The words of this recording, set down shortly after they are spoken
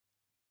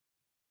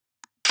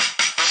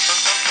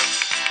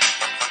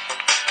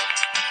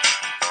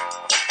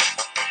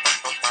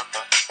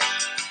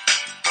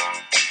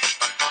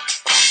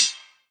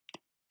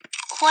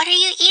What are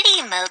you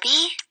eating,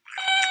 Moby?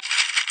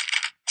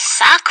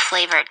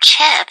 Sock-flavored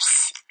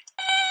chips?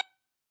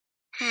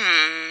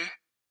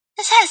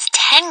 This has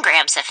 10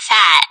 grams of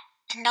fat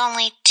and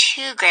only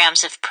 2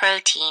 grams of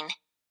protein.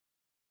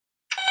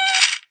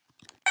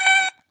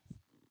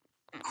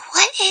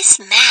 What is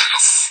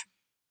mass?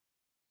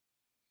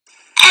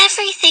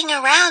 Everything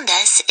around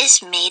us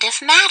is made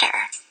of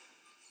matter.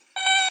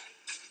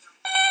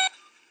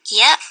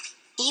 Yep,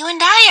 you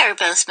and I are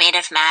both made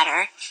of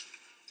matter.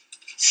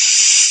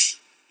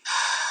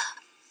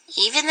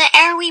 Even the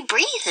air we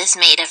breathe is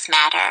made of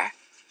matter.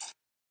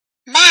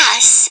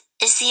 Mass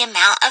is the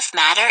amount of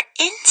matter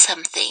in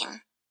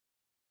something.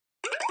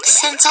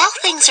 Since all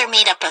things are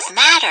made up of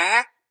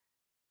matter,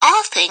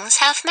 all things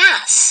have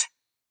mass.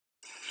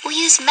 We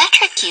use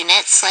metric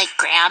units like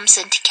grams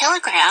and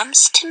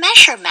kilograms to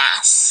measure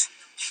mass.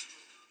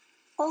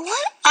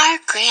 What are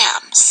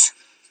grams?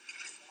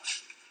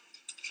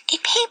 A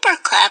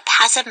paperclip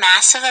has a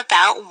mass of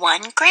about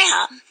 1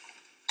 gram.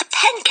 A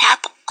pen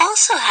cap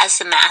also has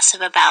a mass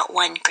of about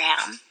 1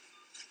 gram.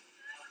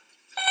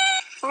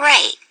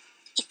 Right,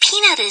 a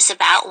peanut is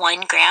about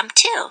 1 gram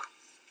too.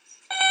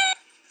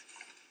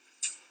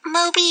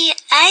 Moby,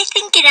 I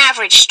think an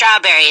average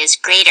strawberry is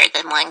greater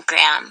than 1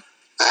 gram.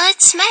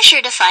 Let's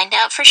measure to find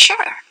out for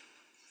sure.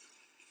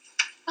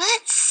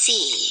 Let's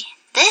see.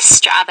 This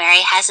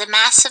strawberry has a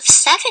mass of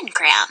 7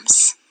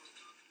 grams.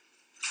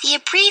 The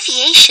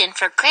abbreviation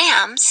for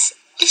grams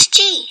is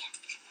G.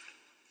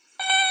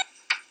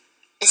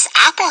 This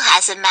apple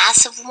has a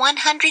mass of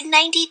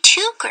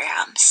 192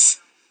 grams,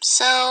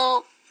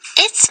 so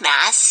its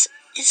mass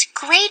is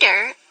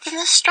greater than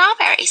the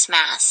strawberry's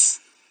mass.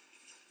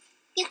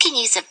 You can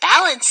use a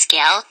balance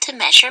scale to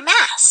measure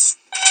mass.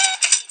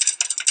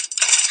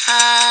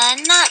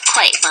 Not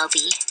quite,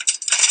 Moby.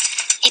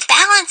 A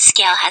balance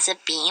scale has a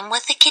beam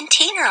with a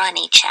container on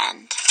each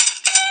end.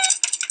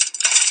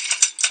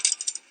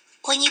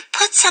 When you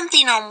put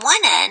something on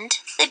one end,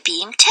 the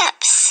beam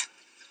tips.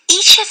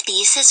 Each of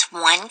these is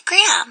 1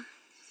 gram.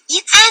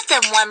 You add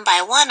them one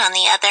by one on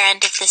the other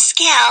end of the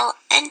scale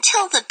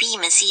until the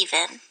beam is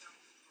even.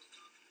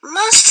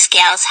 Most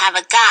scales have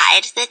a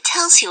guide that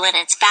tells you when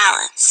it's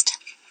balanced.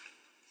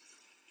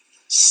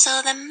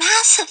 So the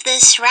mass of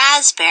this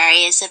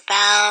raspberry is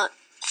about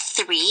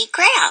 3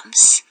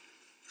 grams.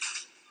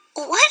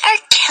 What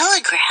are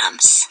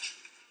kilograms?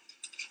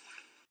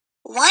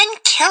 1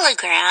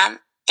 kilogram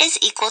is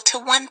equal to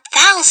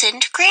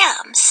 1,000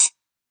 grams.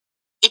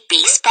 A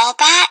baseball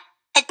bat,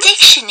 a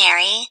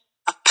dictionary,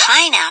 a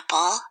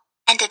pineapple,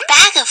 and a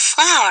bag of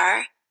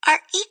flour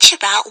are each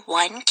about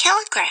 1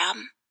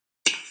 kilogram.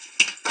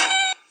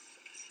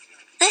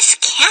 This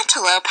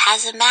cantaloupe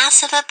has a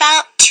mass of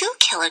about 2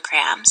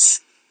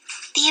 kilograms.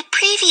 The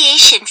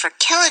abbreviation for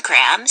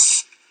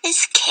kilograms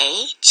is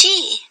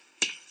kg.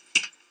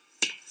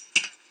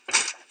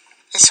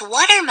 This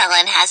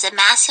watermelon has a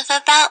mass of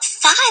about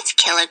 5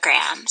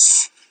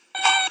 kilograms.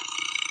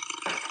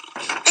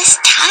 This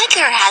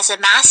tiger has a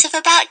mass of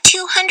about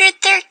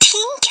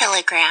 213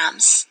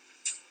 kilograms.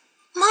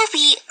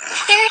 Moby,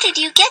 where did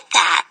you get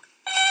that?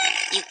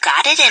 You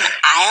got it in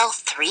aisle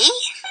 3?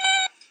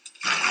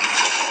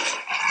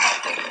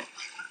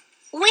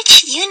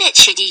 Which unit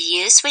should you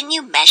use when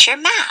you measure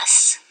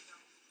mass?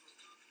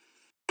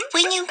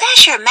 When you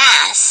measure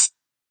mass,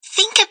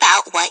 think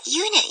about what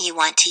unit you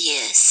want to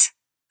use.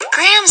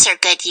 Grams are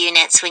good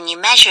units when you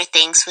measure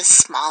things with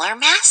smaller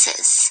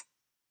masses.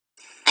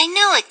 I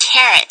know a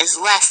carrot is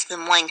less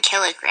than 1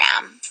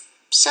 kilogram,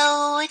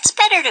 so it's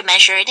better to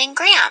measure it in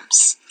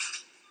grams.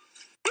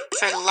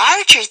 For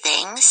larger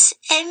things,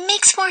 it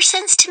makes more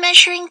sense to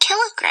measure in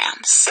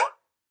kilograms.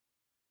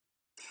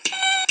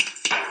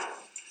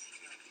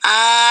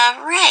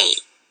 Right.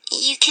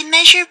 You can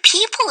measure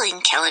people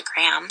in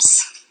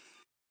kilograms.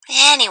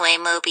 Anyway,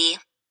 Moby,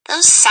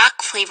 those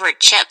sock-flavored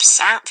chips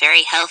aren't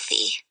very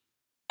healthy.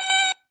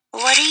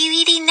 What are you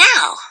eating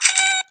now?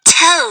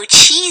 Toe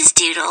cheese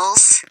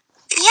doodles.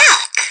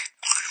 Yuck!